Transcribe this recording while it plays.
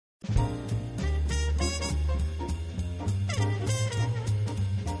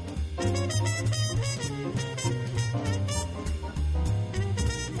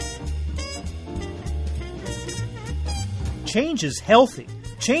Change is healthy.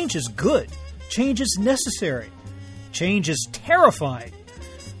 Change is good. Change is necessary. Change is terrifying.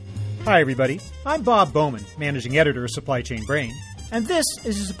 Hi, everybody. I'm Bob Bowman, Managing Editor of Supply Chain Brain, and this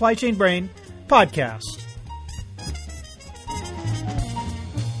is the Supply Chain Brain podcast.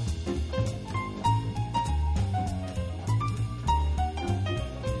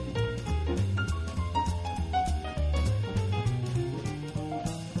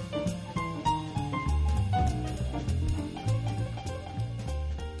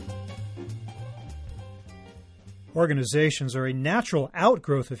 Organizations are a natural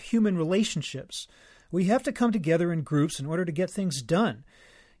outgrowth of human relationships. We have to come together in groups in order to get things done.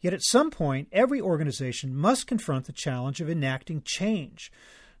 Yet at some point, every organization must confront the challenge of enacting change.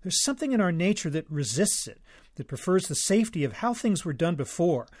 There's something in our nature that resists it, that prefers the safety of how things were done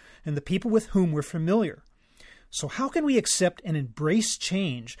before and the people with whom we're familiar. So how can we accept and embrace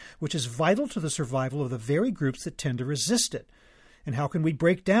change, which is vital to the survival of the very groups that tend to resist it? And how can we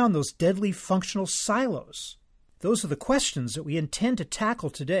break down those deadly functional silos? Those are the questions that we intend to tackle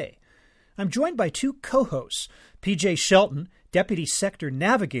today. I'm joined by two co-hosts, P.J. Shelton, Deputy Sector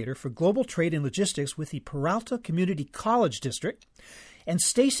Navigator for Global Trade and Logistics with the Peralta Community College District, and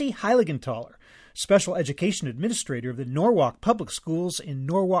Stacy Heiligenthaler, Special Education Administrator of the Norwalk Public Schools in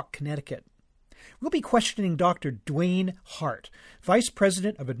Norwalk, Connecticut. We'll be questioning Dr. Dwayne Hart, Vice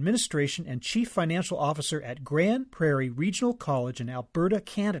President of Administration and Chief Financial Officer at Grand Prairie Regional College in Alberta,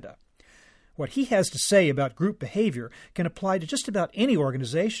 Canada. What he has to say about group behavior can apply to just about any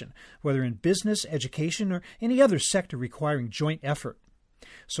organization, whether in business, education, or any other sector requiring joint effort.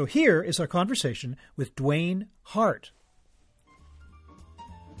 So here is our conversation with Dwayne Hart.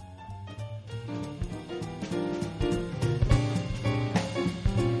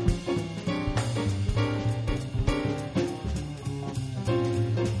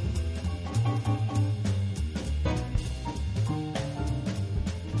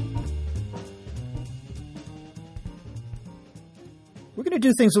 We're going to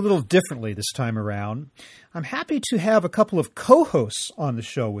do things a little differently this time around. I'm happy to have a couple of co-hosts on the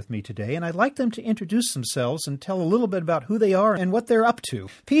show with me today, and I'd like them to introduce themselves and tell a little bit about who they are and what they're up to.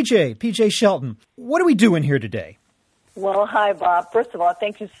 PJ Shelton, what are we doing here today? Well, hi, Bob. First of all,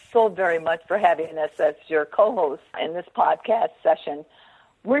 thank you so very much for having us as your co-host in this podcast session.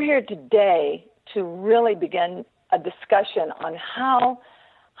 We're here today to really begin a discussion on how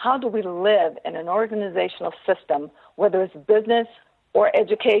do we live in an organizational system, whether it's business or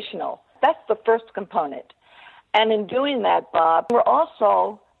educational. That's the first component. And in doing that, Bob, we're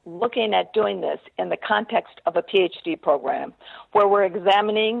also looking at doing this in the context of a PhD program where we're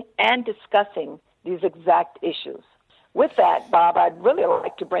examining and discussing these exact issues. With that, Bob, I'd really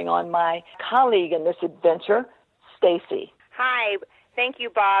like to bring on my colleague in this adventure, Stacy. Hi. Thank you,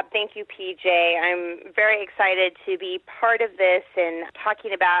 Bob. Thank you, PJ. I'm very excited to be part of this and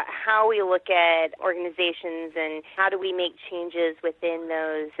talking about how we look at organizations and how do we make changes within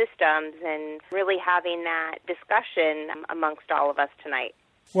those systems and really having that discussion amongst all of us tonight.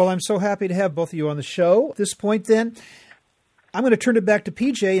 Well, I'm so happy to have both of you on the show. At this point, then, I'm going to turn it back to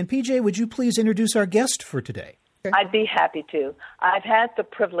PJ. And PJ, would you please introduce our guest for today? I'd be happy to. I've had the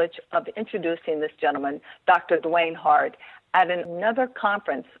privilege of introducing this gentleman, Dr. Dwayne Hart, at another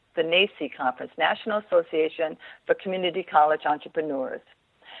conference, the NACCE Conference, National Association for Community College Entrepreneurs.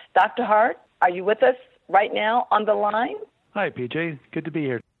 Dr. Hart, are you with us right now on the line? Hi, PJ. Good to be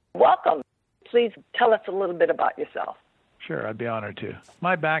here. Welcome. Please tell us a little bit about yourself. Sure, I'd be honored to.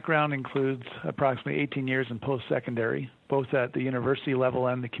 My background includes approximately 18 years in post-secondary, both at the university level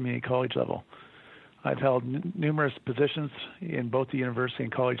and the community college level. I've held numerous positions in both the university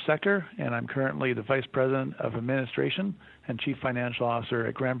and college sector, and I'm currently the Vice President of Administration and Chief Financial Officer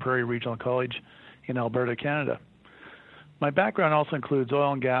at Grand Prairie Regional College in Alberta, Canada. My background also includes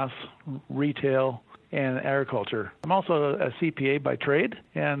oil and gas, retail, and agriculture. I'm also a CPA by trade,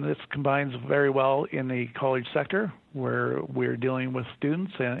 and this combines very well in the college sector where we're dealing with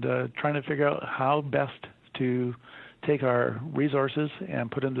students and trying to figure out how best to take our resources and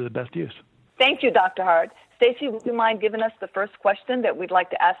put them to the best use. Thank you, Dr. Hart. Stacy, would you mind giving us the first question that we'd like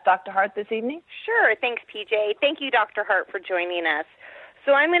to ask Dr. Hart this evening? Sure. Thanks, PJ. Thank you, Dr. Hart, for joining us.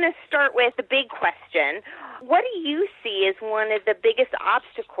 So I'm going to start with the big question. What do you see as one of the biggest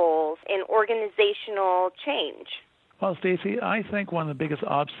obstacles in organizational change? Well, Stacy, I think one of the biggest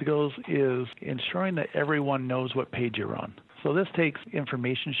obstacles is ensuring that everyone knows what page you're on. So this takes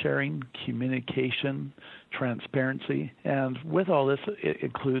information sharing, communication, transparency, and with all this, it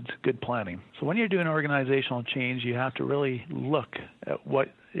includes good planning. So when you're doing organizational change, you have to really look at what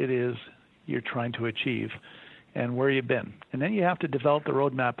it is you're trying to achieve and where you've been. And then you have to develop the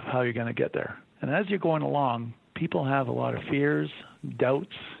roadmap of how you're going to get there. And as you're going along, people have a lot of fears,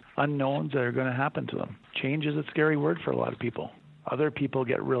 doubts, unknowns that are going to happen to them. Change is a scary word for a lot of people. Other people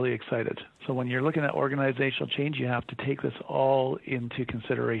get really excited. So when you're looking at organizational change, you have to take this all into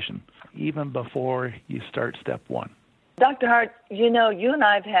consideration, even before you start step one. Dr. Hart, you and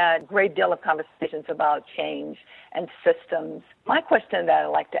I have had a great deal of conversations about change and systems. My question that I'd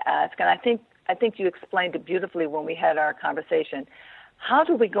like to ask, and I think you explained it beautifully when we had our conversation, how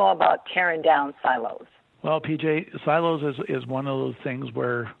do we go about tearing down silos? Well, PJ, silos is one of those things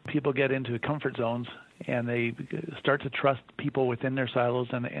where people get into comfort zones and they start to trust people within their silos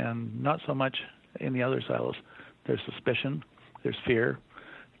and not so much in the other silos. There's suspicion, there's fear.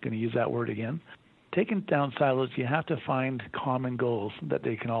 I'm going to use that word again. Taking down silos, you have to find common goals that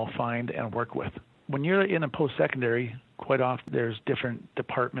they can all find and work with. When you're in a post-secondary, quite often there's different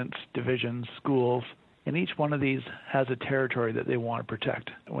departments, divisions, schools, and each one of these has a territory that they want to protect.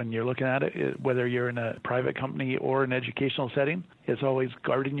 When you're looking at it, whether you're in a private company or an educational setting, it's always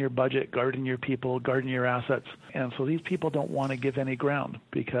guarding your budget, guarding your people, guarding your assets. And so these people don't want to give any ground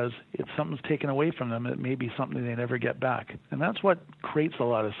because if something's taken away from them, it may be something they never get back. And that's what creates a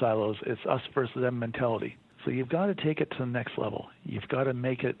lot of silos. It's us versus them mentality. So you've got to take it to the next level. You've got to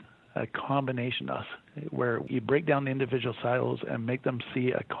make it a combination of us, where you break down the individual silos and make them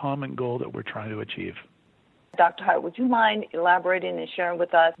see a common goal that we're trying to achieve. Dr. Hart, would you mind elaborating and sharing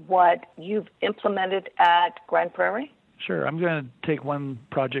with us what you've implemented at Grand Prairie? Sure. I'm going to take one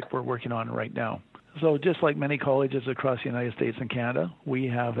project we're working on right now. So just like many colleges across the United States and Canada, we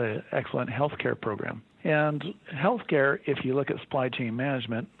have an excellent healthcare program. And healthcare, if you look at supply chain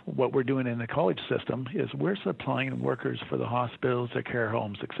management, what we're doing in the college system is we're supplying workers for the hospitals, the care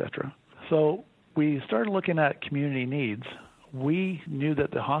homes, etc. So we started looking at community needs. We knew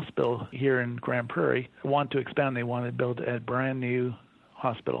that the hospital here in Grand Prairie wanted to expand. They wanted to build a brand new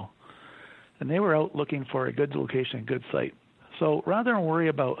hospital. And they were out looking for a good location, a good site. So rather than worry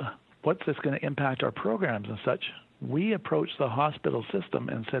about what's this going to impact our programs and such, we approached the hospital system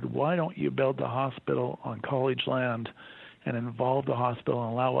and said, why don't you build the hospital on college land and involve the hospital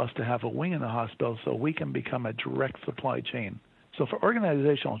and allow us to have a wing in the hospital so we can become a direct supply chain. So for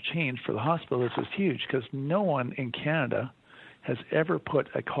organizational change for the hospital, this was huge because no one in Canada has ever put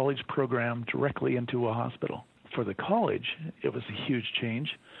a college program directly into a hospital. For the college, it was a huge change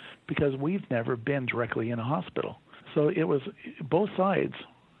because we've never been directly in a hospital. So it was both sides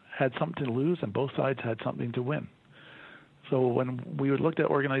had something to lose and both sides had something to win. So when we looked at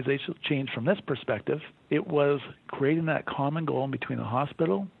organizational change from this perspective, it was creating that common goal between the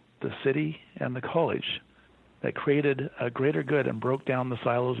hospital, the city, and the college that created a greater good and broke down the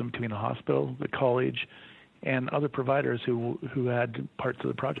silos in between the hospital, the college, and other providers who had parts of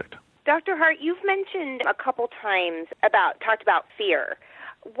the project. Dr. Hart, you've mentioned a couple times talked about fear.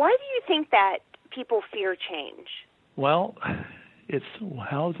 Why do you think that people fear change? Well, it's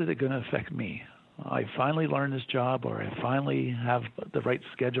how is it going to affect me? I finally learned this job, or I finally have the right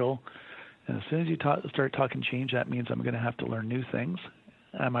schedule. And as soon as you start talking change, that means I'm going to have to learn new things.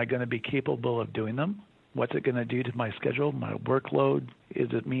 Am I going to be capable of doing them? What's it going to do to my schedule, my workload? Does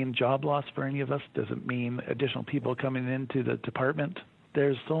it mean job loss for any of us? Does it mean additional people coming into the department?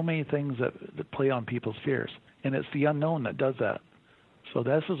 There's so many things that play on people's fears, and it's the unknown that does that. So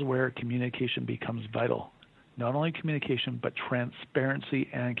this is where communication becomes vital. Not only communication, but transparency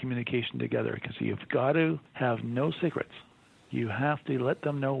and communication together, because you've got to have no secrets. You have to let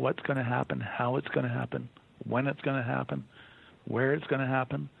them know what's going to happen, how it's going to happen, when it's going to happen, where it's going to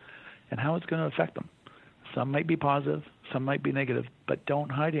happen, and how it's going to affect them. Some might be positive, some might be negative, but don't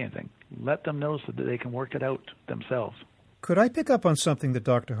hide anything. Let them know so that they can work it out themselves. Could I pick up on something that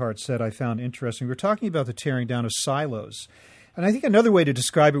Dr. Hart said I found interesting? We're talking about the tearing down of silos. And I think another way to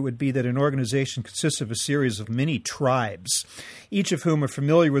describe it would be that an organization consists of a series of mini tribes, each of whom are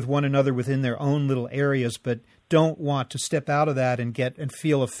familiar with one another within their own little areas, but don't want to step out of that and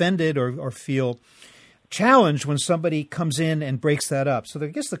feel offended or feel challenged when somebody comes in and breaks that up. So I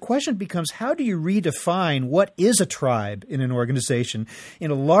guess the question becomes, how do you redefine what is a tribe in an organization in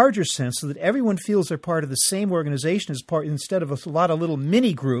a larger sense so that everyone feels they're part of the same organization instead of a lot of little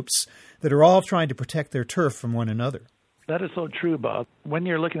mini groups that are all trying to protect their turf from one another? That is so true, Bob. When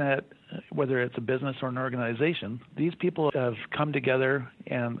you're looking at whether it's a business or an organization, these people have come together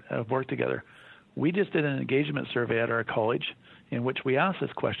and have worked together. We just did an engagement survey at our college in which we asked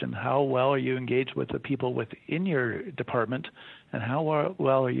this question: how well are you engaged with the people within your department, and how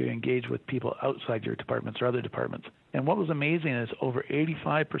well are you engaged with people outside your departments or other departments? And what was amazing is over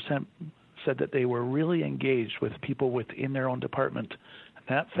 85% said that they were really engaged with people within their own department.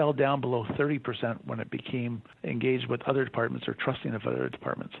 That fell down below 30% when it became engaged with other departments or trusting of other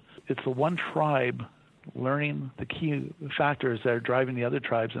departments. It's the one tribe learning the key factors that are driving the other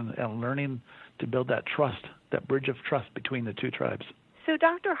tribes and learning to build that trust, that bridge of trust between the two tribes. So,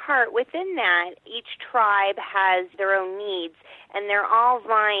 Dr. Hart, within that, each tribe has their own needs, and they're all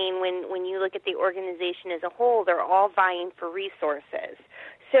vying, when you look at the organization as a whole, they're all vying for resources.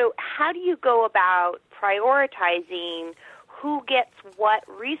 So how do you go about prioritizing who gets what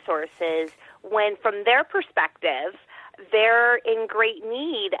resources when, from their perspective, they're in great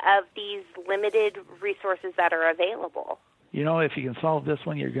need of these limited resources that are available? You know, if you can solve this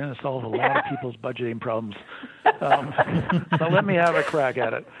one, you're going to solve a lot of people's budgeting problems. So let me have a crack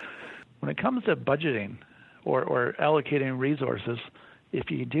at it. When it comes to budgeting or allocating resources,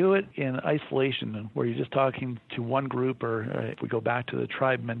 if you do it in isolation, where you're just talking to one group, or if we go back to the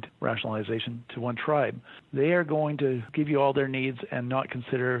tribe rationalization, to one tribe, they are going to give you all their needs and not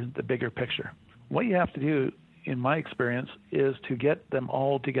consider the bigger picture. What you have to do, in my experience, is to get them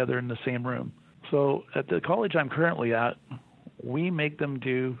all together in the same room. So at the college I'm currently at, we make them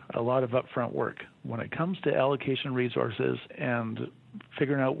do a lot of upfront work. When it comes to allocation resources and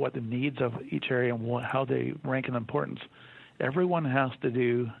figuring out what the needs of each area and how they rank in importance, everyone has to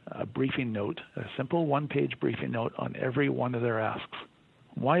do a briefing note, a simple one-page briefing note on every one of their asks.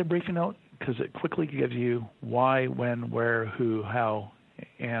 Why a briefing note? Because it quickly gives you why, when, where, who, how,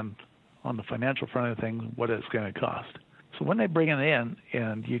 and on the financial front of things, what it's going to cost. So when they bring it in,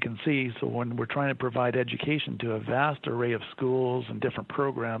 and you can see, so when we're trying to provide education to a vast array of schools and different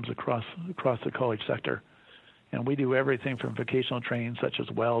programs across the college sector, and we do everything from vocational training such as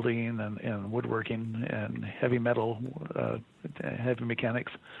welding and woodworking and heavy metal, heavy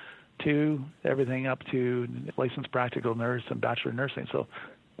mechanics, to everything up to licensed practical nurse and bachelor nursing. So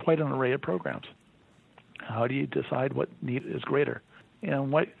quite an array of programs. How do you decide what need is greater?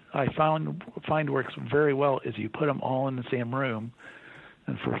 And what I find works very well is you put them all in the same room,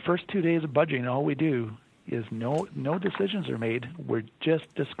 and for the first 2 days of budgeting, all we do is no decisions are made. We're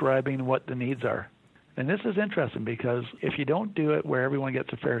just describing what the needs are. And this is interesting because if you don't do it where everyone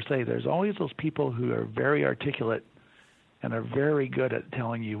gets a fair say, there's always those people who are very articulate and are very good at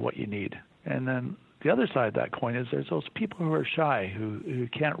telling you what you need. And then the other side of that coin is there's those people who are shy, who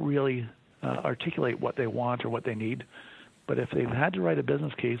can't really articulate what they want or what they need. But if they've had to write a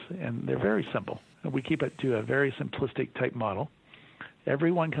business case, and they're very simple, and we keep it to a very simplistic type model,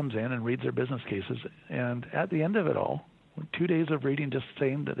 everyone comes in and reads their business cases, and at the end of it all, 2 days of reading just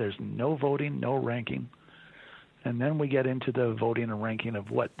saying that there's no voting, no ranking, and then we get into the voting and ranking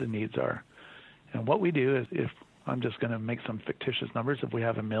of what the needs are. And what we do is, if I'm just going to make some fictitious numbers, if we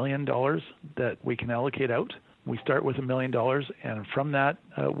have $1 million that we can allocate out, we start with $1 million, and from that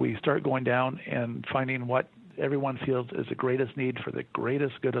we start going down and finding what everyone feels is the greatest need for the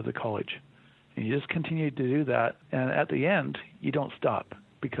greatest good of the college. And you just continue to do that, and at the end, you don't stop,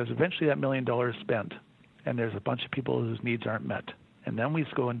 because eventually that $1 million is spent, and there's a bunch of people whose needs aren't met. And then we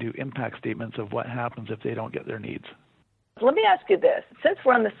go and do impact statements of what happens if they don't get their needs. Let me ask you this. Since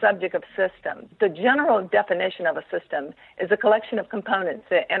we're on the subject of systems, the general definition of a system is a collection of components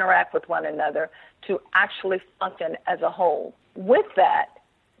that interact with one another to actually function as a whole. With that,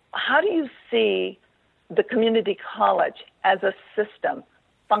 how do you see the community college as a system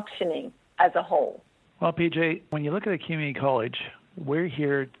functioning as a whole? Well, PJ, when you look at a community college, we're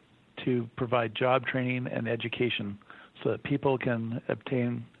here to provide job training and education so that people can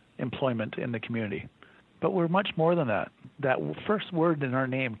obtain employment in the community. But we're much more than that. That first word in our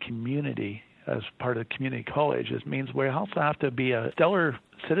name, community, as part of community college, means we also have to be a stellar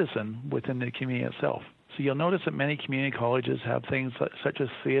citizen within the community itself. So you'll notice that many community colleges have things such as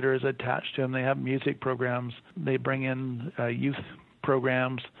theaters attached to them. They have music programs. They bring in youth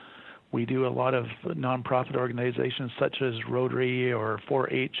programs. We do a lot of nonprofit organizations such as Rotary or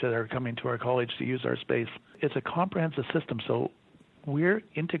 4-H that are coming to our college to use our space. It's a comprehensive system, so we're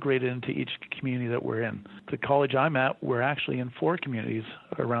integrated into each community that we're in. The college I'm at, we're actually in 4 communities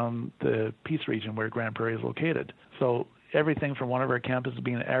around the Peace region where Grand Prairie is located. So everything from one of our campuses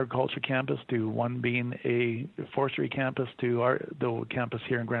being an agriculture campus to one being a forestry campus to the campus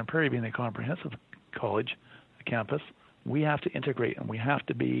here in Grand Prairie being a comprehensive college campus, we have to integrate, and we have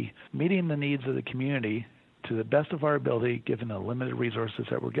to be meeting the needs of the community to the best of our ability given the limited resources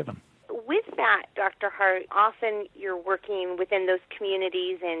that we're given. With that, Dr. Hart, often you're working within those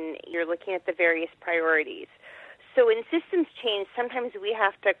communities and you're looking at the various priorities. So in systems change, sometimes we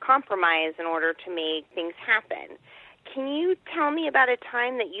have to compromise in order to make things happen. Can you tell me about a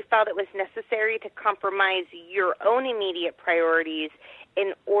time that you felt it was necessary to compromise your own immediate priorities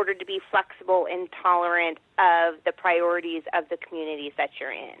in order to be flexible and tolerant of the priorities of the communities that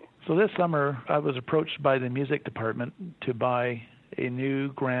you're in? So this summer, I was approached by the music department to buy a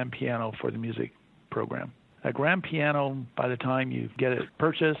new grand piano for the music program. A grand piano, by the time you get it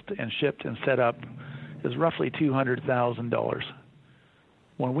purchased and shipped and set up, is roughly $200,000.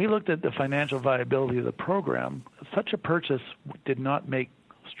 When we looked at the financial viability of the program, such a purchase did not make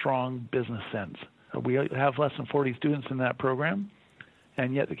strong business sense. We have less than 40 students in that program,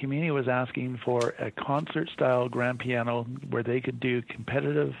 and yet the community was asking for a concert-style grand piano where they could do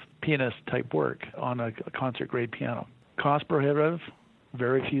competitive pianist-type work on a concert-grade piano. Cost prohibitive,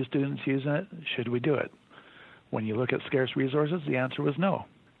 very few students using it. Should we do it? When you look at scarce resources, the answer was no.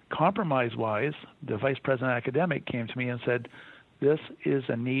 Compromise-wise, the vice president academic came to me and said, this is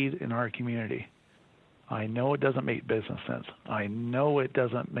a need in our community. I know it doesn't make business sense. I know it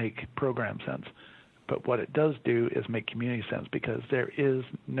doesn't make program sense. But what it does do is make community sense, because there is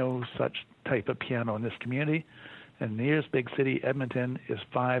no such type of piano in this community. And the nearest big city, Edmonton, is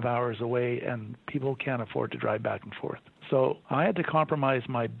 5 hours away, and people can't afford to drive back and forth. So I had to compromise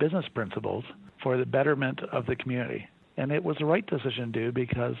my business principles for the betterment of the community. And it was the right decision to do,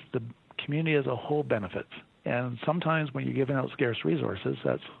 because the community as a whole benefits. And sometimes when you're giving out scarce resources,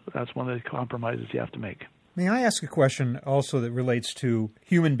 that's one of the compromises you have to make. May I ask a question also that relates to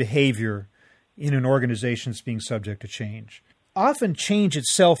human behavior in an organization that's being subject to change? Often change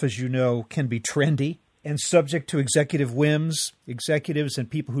itself, as you know, can be trendy and subject to executive whims. Executives and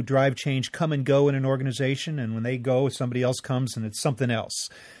people who drive change come and go in an organization, and when they go, somebody else comes and it's something else.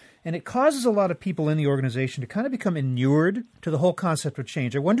 And it causes a lot of people in the organization to kind of become inured to the whole concept of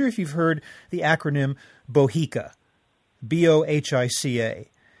change. I wonder if you've heard the acronym BOHICA, BOHICA.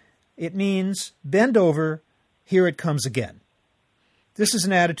 It means bend over, here it comes again. This is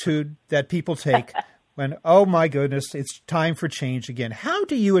an attitude that people take when, oh my goodness, it's time for change again. How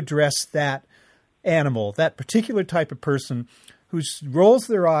do you address that animal, that particular type of person who rolls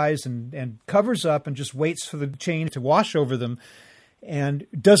their eyes and covers up and just waits for the change to wash over them and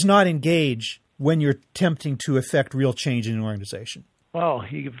does not engage when you're attempting to affect real change in an organization? Well,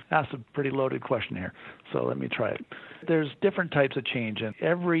 you've asked a pretty loaded question here, so let me try it. There's different types of change, and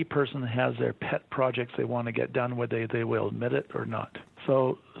every person has their pet projects they want to get done, whether they will admit it or not.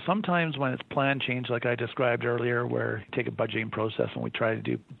 So sometimes when it's planned change, like I described earlier, where we take a budgeting process and we try to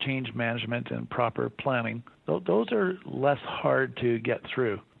do change management and proper planning, those are less hard to get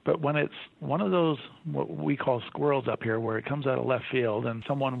through. But when it's one of those, what we call squirrels up here, where it comes out of left field and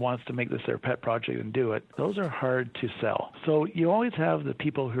someone wants to make this their pet project and do it, those are hard to sell. So you always have the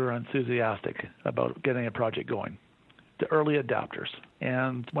people who are enthusiastic about getting a project going, the early adapters.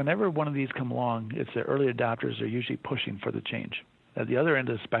 And whenever one of these come along, it's the early adapters are usually pushing for the change. At the other end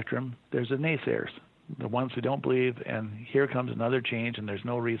of the spectrum, there's the naysayers, the ones who don't believe, and here comes another change and there's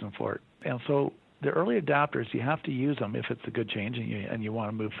no reason for it. And so the early adapters, you have to use them if it's a good change and you want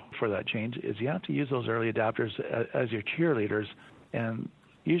to move for that change, is you have to use those early adapters as your cheerleaders. And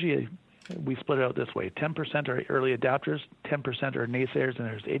usually we split it out this way. 10% are early adapters, 10% are naysayers, and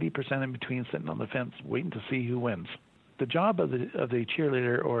there's 80% in between sitting on the fence waiting to see who wins. The job of the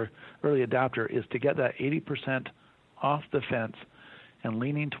cheerleader or early adapter is to get that 80% off the fence and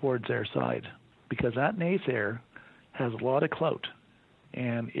leaning towards their side, because that naysayer has a lot of clout.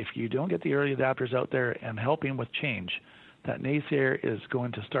 And if you don't get the early adapters out there and helping with change, that naysayer is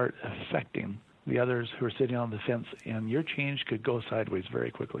going to start affecting the others who are sitting on the fence, and your change could go sideways very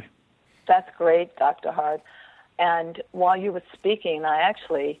quickly. That's great, Dr. Hart. And while you were speaking, I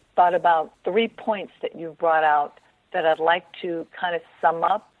actually thought about 3 points that you brought out that I'd like to kind of sum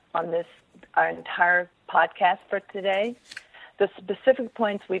up on this, our entire podcast for today. The specific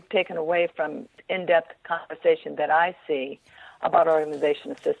points we've taken away from in-depth conversation that I see about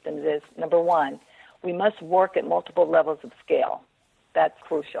organizational systems is, number one, we must work at multiple levels of scale. That's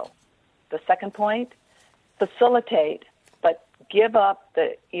crucial. The second point, facilitate, but give up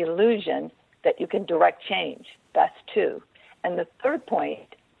the illusion that you can direct change. That's 2. And the third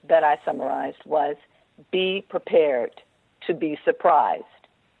point that I summarized was, be prepared to be surprised,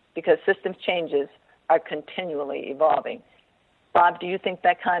 because systems changes are continually evolving. Bob, do you think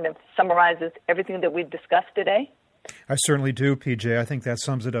that kind of summarizes everything that we've discussed today? I certainly do, PJ. I think that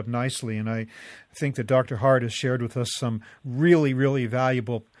sums it up nicely, and I think that Dr. Hart has shared with us some really, really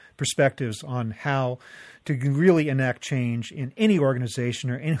valuable perspectives on how to really enact change in any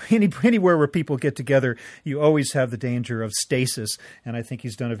organization or anywhere where people get together. You always have the danger of stasis, and I think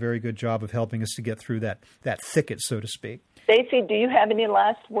he's done a very good job of helping us to get through that thicket, so to speak. Stacy, do you have any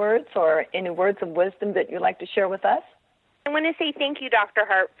last words or any words of wisdom that you'd like to share with us? I want to say thank you, Dr.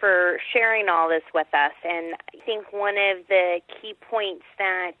 Hart, for sharing all this with us. And I think one of the key points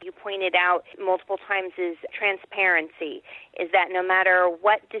that you pointed out multiple times is transparency, is that no matter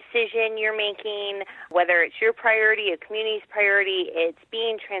what decision you're making, whether it's your priority, a community's priority, it's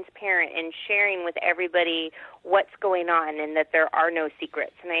being transparent and sharing with everybody what's going on and that there are no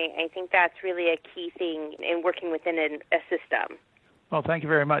secrets. And I think that's really a key thing in working within a system. Well, thank you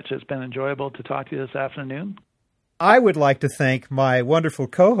very much. It's been enjoyable to talk to you this afternoon. I would like to thank my wonderful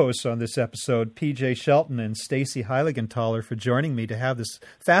co-hosts on this episode, P.J. Shelton and Stacy Heiligenthaler, for joining me to have this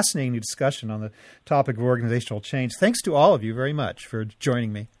fascinating discussion on the topic of organizational change. Thanks to all of you very much for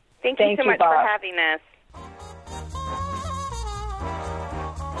joining me. Thank you so much Bob. for having us.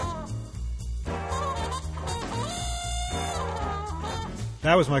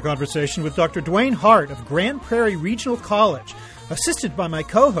 That was my conversation with Dr. Dwayne Hart of Grand Prairie Regional College, assisted by my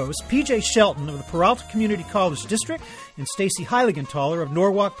co-host, P.J. Shelton of the Peralta Community College District and Stacy Heiligenthaler of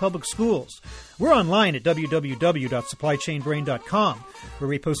Norwalk Public Schools. We're online at www.supplychainbrain.com, where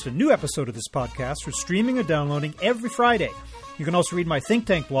we post a new episode of this podcast for streaming or downloading every Friday. You can also read my Think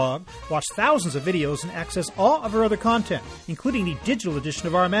Tank blog, watch thousands of videos, and access all of our other content, including the digital edition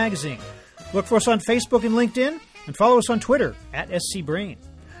of our magazine. Look for us on Facebook and LinkedIn, and follow us on Twitter at SCBrain.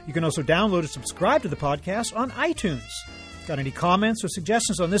 You can also download and subscribe to the podcast on iTunes. Got any comments or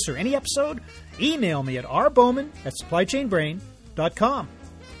suggestions on this or any episode? Email me at rbowman@supplychainbrain.com.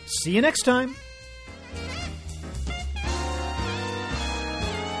 See you next time.